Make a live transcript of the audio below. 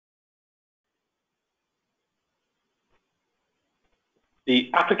The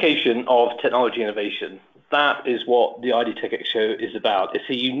application of technology innovation. That is what the IDTechEx Show is about. It's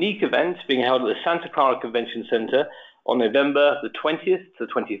a unique event being held at the Santa Clara Convention Center on November the 20th to the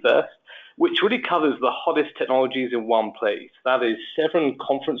 21st, which really covers the hottest technologies in one place. That is 7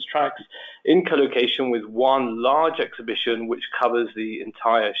 conference tracks in co-location with one large exhibition which covers the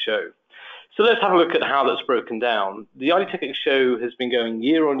entire show. So let's have a look at how that's broken down. The IDTechEx Show has been going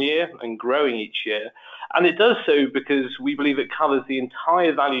year on year and growing each year, and it does so because we believe it covers the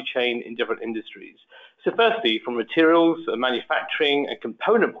entire value chain in different industries. So firstly, from materials, manufacturing and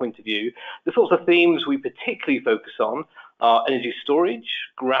component point of view, the sorts of themes we particularly focus on are energy storage,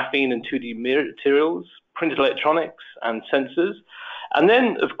 graphene and 2D materials, printed electronics and sensors. And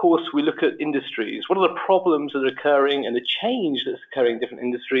then, of course, we look at industries. What are the problems that are occurring and the change that's occurring in different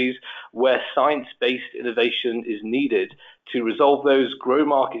industries where science-based innovation is needed to resolve those, grow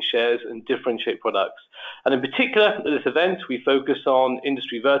market shares and differentiate products. And in particular, at this event, we focus on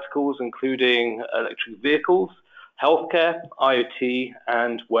industry verticals, including electric vehicles, healthcare, IoT,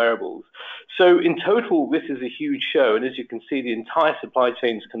 and wearables. So in total, this is a huge show. And as you can see, the entire supply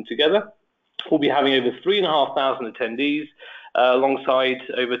chains come together. We'll be having over 3,500 attendees, alongside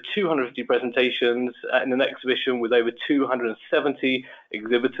over 250 presentations in an exhibition with over 270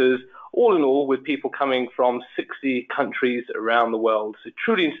 exhibitors, all in all with people coming from 60 countries around the world. So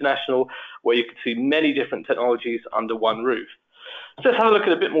truly international, where you can see many different technologies under one roof. So let's have a look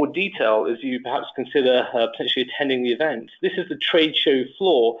at a bit more detail as you perhaps consider potentially attending the event. This is the trade show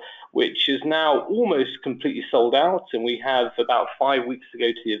floor, which is now almost completely sold out, and we have about 5 weeks to go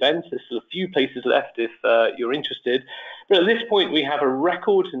to the event. There's still a few places left if you're interested. But at this point, we have a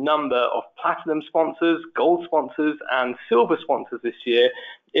record number of platinum sponsors, gold sponsors, and silver sponsors this year,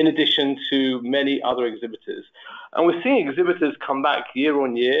 in addition to many other exhibitors. And we're seeing exhibitors come back year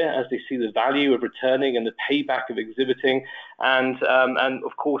on year as they see the value of returning and the payback of exhibiting. And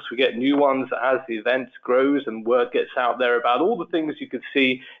of course, we get new ones as the event grows and word gets out there about all the things you could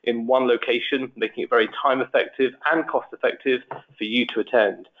see in one location, making it very time effective and cost effective for you to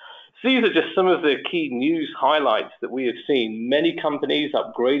attend. So these are just some of the key news highlights that we have seen. Many companies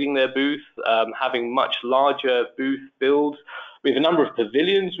upgrading their booth, having much larger booth builds. We have a number of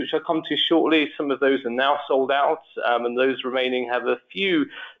pavilions, which I'll come to shortly. Some of those are now sold out, and those remaining have a few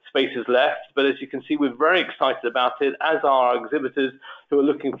spaces left. But as you can see, we're very excited about it, as are our exhibitors who are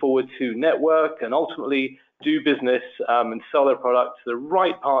looking forward to network and ultimately do business and sell their product to the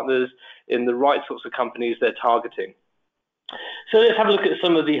right partners in the right sorts of companies they're targeting. So let's have a look at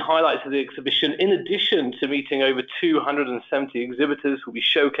some of the highlights of the exhibition. In addition to meeting over 270 exhibitors, we'll be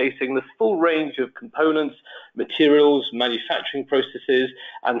showcasing the full range of components, materials, manufacturing processes,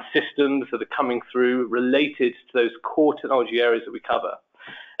 and systems that are coming through related to those core technology areas that we cover.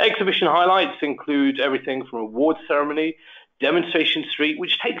 Exhibition highlights include everything from award ceremony, demonstration street,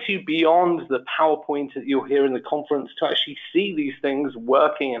 which takes you beyond the PowerPoint that you'll hear in the conference to actually see these things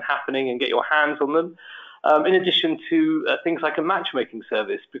working and happening and get your hands on them. In addition to things like a matchmaking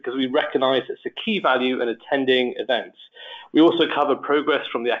service, because we recognize it's a key value in attending events. We also cover progress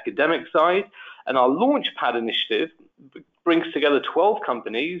from the academic side, and our launchpad initiative brings together 12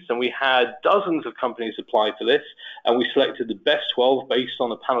 companies, and we had dozens of companies apply for this, and we selected the best 12 based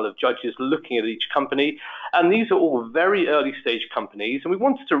on a panel of judges looking at each company. And these are all very early stage companies, and we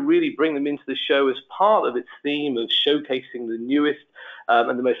wanted to really bring them into the show as part of its theme of showcasing the newest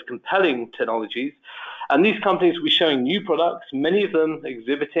and the most compelling technologies. And these companies will be showing new products, many of them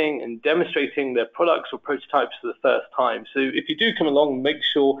exhibiting and demonstrating their products or prototypes for the first time. So if you do come along, make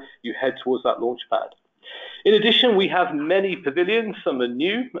sure you head towards that launchpad. In addition, we have many pavilions. Some are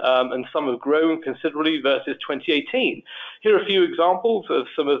new and some have grown considerably versus 2018. Here are a few examples of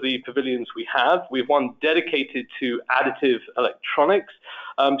some of the pavilions we have. We have one dedicated to additive electronics,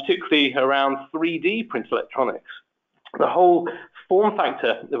 particularly around 3D printed electronics. The whole form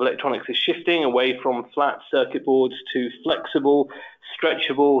factor of electronics is shifting away from flat circuit boards to flexible,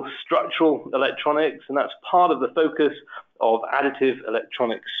 stretchable, structural electronics, and that's part of the focus of Additive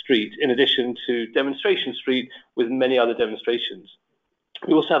Electronics Street, in addition to Demonstration Street with many other demonstrations.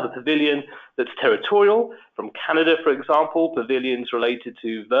 We also have a pavilion that's territorial, from Canada, for example, pavilions related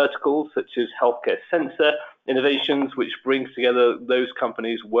to verticals such as healthcare sensor innovations, which brings together those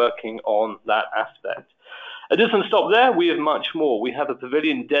companies working on that aspect. It doesn't stop there. We have much more. We have a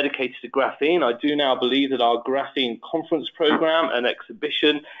pavilion dedicated to graphene. I do now believe that our graphene conference program and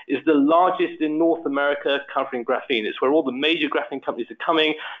exhibition is the largest in North America covering graphene. It's where all the major graphene companies are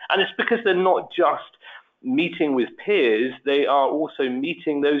coming, and it's because they're not just meeting with peers, they are also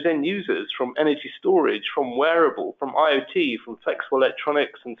meeting those end users from energy storage, from wearable, from IoT, from flexible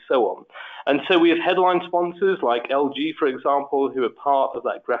electronics, and so on. And so we have headline sponsors like LG, for example, who are part of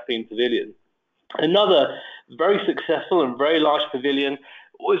that Graphene Pavilion. Another very successful and very large pavilion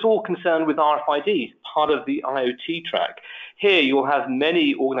was all concerned with RFID, part of the IoT track. Here you'll have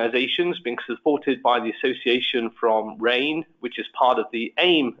many organizations being supported by the association from RAIN, which is part of the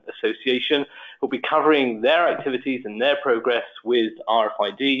AIM association, who'll be covering their activities and their progress with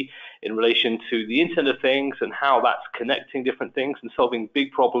RFID in relation to the Internet of Things and how that's connecting different things and solving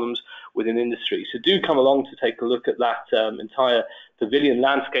big problems within industry. So do come along to take a look at that entire pavilion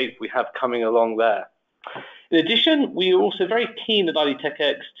landscape we have coming along there. In addition, we are also very keen at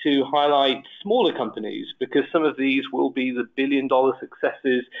IDTechEx to highlight smaller companies because some of these will be the billion-dollar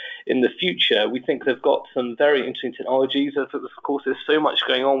successes in the future. We think they've got some very interesting technologies. Of course, there's so much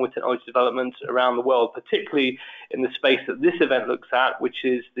going on with technology development around the world, particularly in the space that this event looks at, which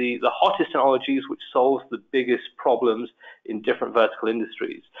is the hottest technologies which solves the biggest problems in different vertical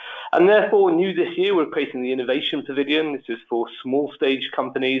industries. And therefore, new this year, we're creating the Innovation Pavilion. This is for small stage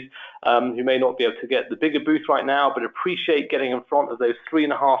companies who may not be able to get the bigger booth right now, but appreciate getting in front of those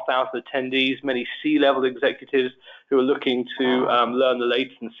 3,500 attendees, many C-level executives who are looking to learn the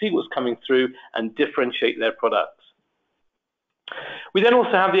latest and see what's coming through and differentiate their products. We then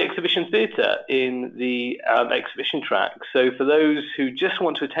also have the exhibition theatre in the exhibition track. So for those who just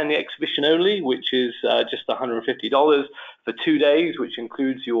want to attend the exhibition only, which is just $150 for 2 days, which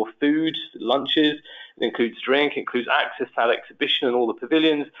includes your food, lunches, it includes drink, it includes access to that exhibition and all the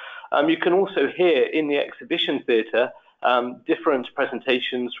pavilions. You can also hear in the exhibition theatre different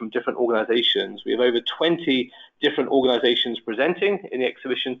presentations from different organizations. We have over 20 different organizations presenting in the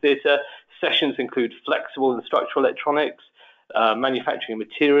exhibition theatre. Sessions include flexible and structural electronics, manufacturing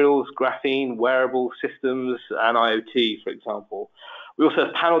materials, graphene, wearable systems, and IoT, for example. We also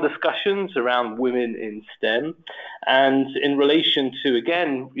have panel discussions around women in STEM. And in relation to,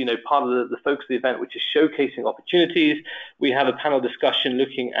 again, part of the focus of the event, which is showcasing opportunities, we have a panel discussion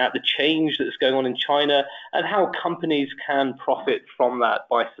looking at the change that's going on in China and how companies can profit from that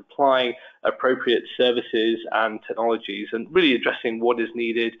by supplying appropriate services and technologies and really addressing what is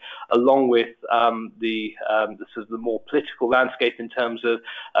needed along with the sort of the more political landscape in terms of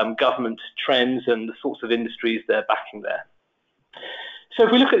government trends and the sorts of industries they're backing there. So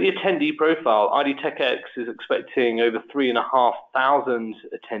if we look at the attendee profile, IDTechEx is expecting over 3,500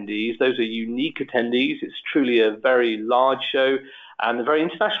 attendees. Those are unique attendees. It's truly a very large show and a very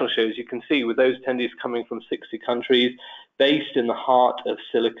international show, as you can see, with those attendees coming from 60 countries based in the heart of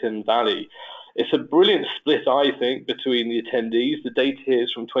Silicon Valley. It's a brilliant split, I think, between the attendees. The data here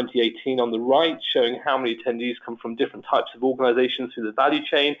is from 2018 on the right, showing how many attendees come from different types of organizations through the value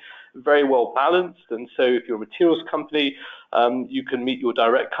chain, very well balanced. And so if you're a materials company, you can meet your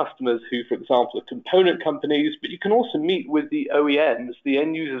direct customers who, for example, are component companies, but you can also meet with the OEMs, the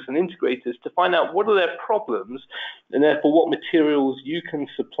end users and integrators, to find out what are their problems and therefore what materials you can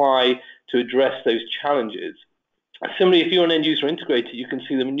supply to address those challenges. Similarly, if you're an end user integrator, you can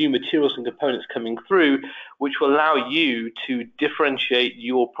see the new materials and components coming through, which will allow you to differentiate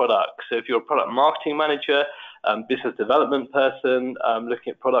your product. So if you're a product marketing manager, business development person,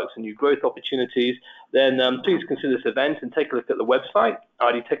 looking at products and new growth opportunities, then please consider this event and take a look at the website,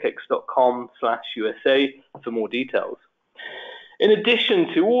 idtechex.com/USA, for more details. In addition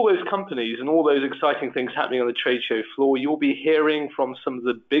to all those companies and all those exciting things happening on the trade show floor, you'll be hearing from some of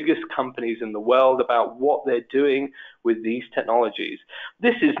the biggest companies in the world about what they're doing with these technologies.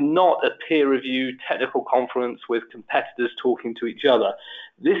 This is not a peer-reviewed technical conference with competitors talking to each other.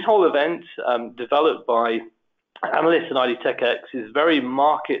 This whole event, developed by analysts at IDTechEx, is very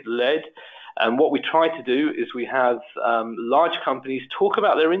market-led. And what we try to do is we have large companies talk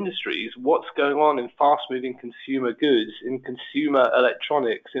about their industries, what's going on in fast-moving consumer goods, in consumer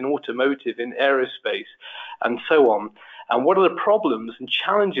electronics, in automotive, in aerospace, and so on. And what are the problems and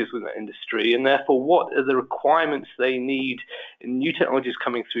challenges with that industry, and therefore what are the requirements they need in new technologies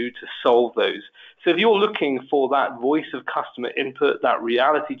coming through to solve those. So if you're looking for that voice of customer input, that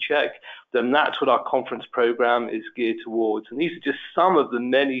reality check, then that's what our conference program is geared towards. And these are just some of the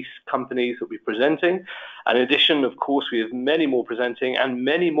many companies that we're presenting. And in addition, of course, we have many more presenting and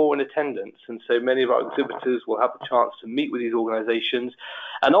many more in attendance. And so many of our exhibitors will have the chance to meet with these organizations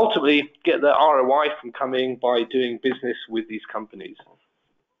and ultimately get their ROI from coming by doing business with these companies.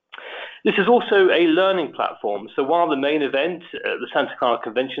 This is also a learning platform. So while the main event at the Santa Clara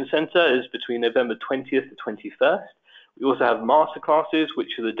Convention Center is between November 20th to 21st, we also have masterclasses,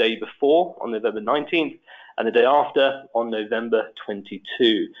 which are the day before on November 19th, and the day after on November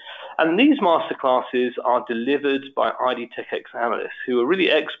 22. And these masterclasses are delivered by IDTechEx Analysts, who are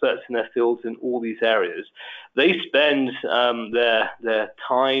really experts in their fields in all these areas. They spend their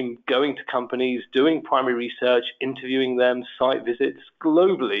time going to companies, doing primary research, interviewing them, site visits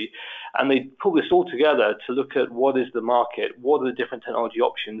globally, and they pull this all together to look at what is the market, what are the different technology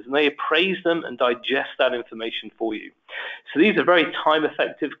options, and they appraise them and digest that information for you. So these are very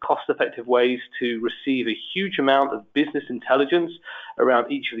time-effective, cost-effective ways to receive a huge amount of business intelligence around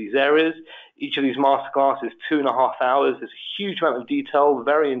each of these areas. Each of these masterclasses is 2.5 hours. There's a huge amount of detail,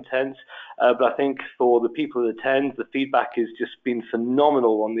 very intense, but I think for the people that attend, the feedback has just been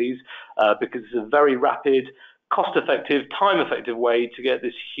phenomenal on these because it's a very rapid, cost-effective, time-effective way to get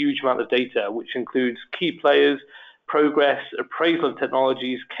this huge amount of data, which includes key players, progress, appraisal of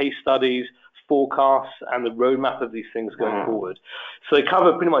technologies, case studies, forecasts, and the roadmap of these things going forward. So they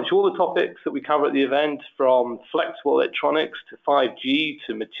cover pretty much all the topics that we cover at the event, from flexible electronics to 5G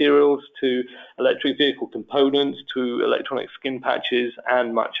to materials to electric vehicle components to electronic skin patches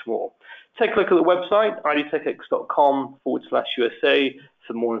and much more. Take a look at the website, idtechex.com/USA,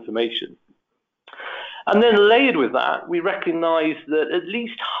 for more information. And then layered with that, we recognize that at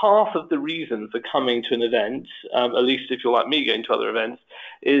least half of the reason for coming to an event, at least if you're like me going to other events,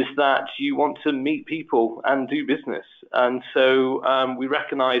 is that you want to meet people and do business. And so we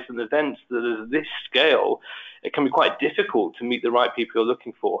recognize in events that at this scale, it can be quite difficult to meet the right people you're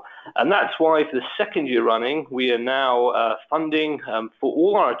looking for. And that's why for the second year running, we are now funding for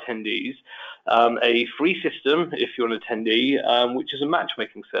all our attendees a free system, if you're an attendee, which is a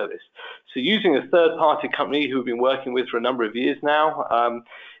matchmaking service. So using a third-party company who we've been working with for a number of years now,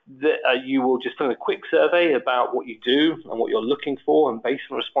 you will just fill in a quick survey about what you do and what you're looking for, and based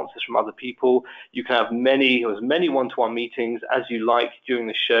on responses from other people, you can have as many one-to-one meetings as you like during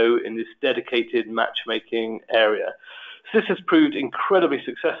the show in this dedicated matchmaking area. So this has proved incredibly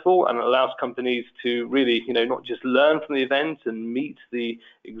successful, and it allows companies to really, not just learn from the event and meet the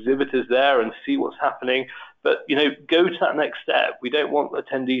exhibitors there and see what's happening, but, go to that next step. We don't want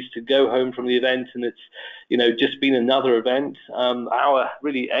attendees to go home from the event and it's, just been another event. Our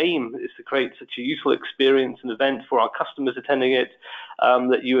really aim is to create such a useful experience and event for our customers attending it,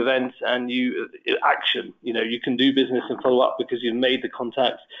 that you event and you action. You can do business and follow up because you've made the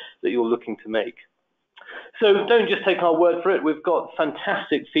contacts that you're looking to make. So don't just take our word for it. We've got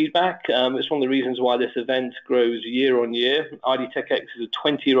fantastic feedback. It's one of the reasons why this event grows year on year. IDTechEx is a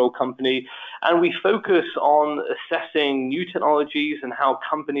 20-year-old company, and we focus on assessing new technologies and how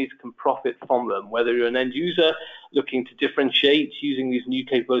companies can profit from them, whether you're an end user looking to differentiate using these new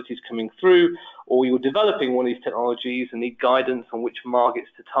capabilities coming through, or you're developing one of these technologies and need guidance on which markets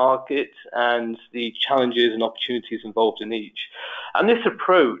to target and the challenges and opportunities involved in each. And this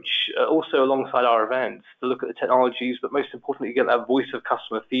approach, also alongside our events, to look at the technologies, but most importantly, get that voice of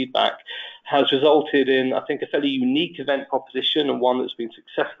customer feedback, has resulted in, I think, a fairly unique event proposition, and one that's been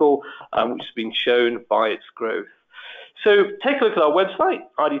successful, which has been shown by its growth. So take a look at our website,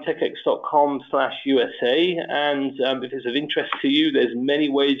 idtechex.com/USA, and if it's of interest to you, there's many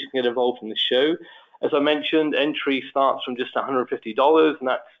ways you can get involved in the show. As I mentioned, entry starts from just $150, and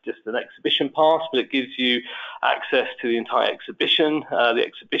that's just an exhibition pass, but it gives you access to the entire exhibition, the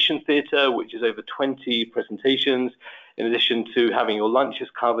exhibition theater, which is over 20 presentations, in addition to having your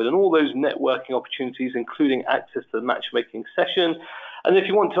lunches covered and all those networking opportunities, including access to the matchmaking session. And if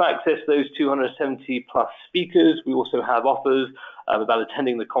you want to access those 270 plus speakers, we also have offers about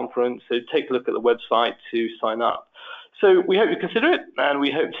attending the conference. So take a look at the website to sign up. So we hope you consider it, and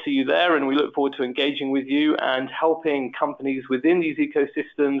we hope to see you there, and we look forward to engaging with you and helping companies within these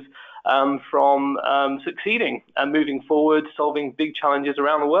ecosystems from succeeding and moving forward, solving big challenges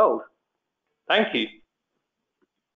around the world. Thank you.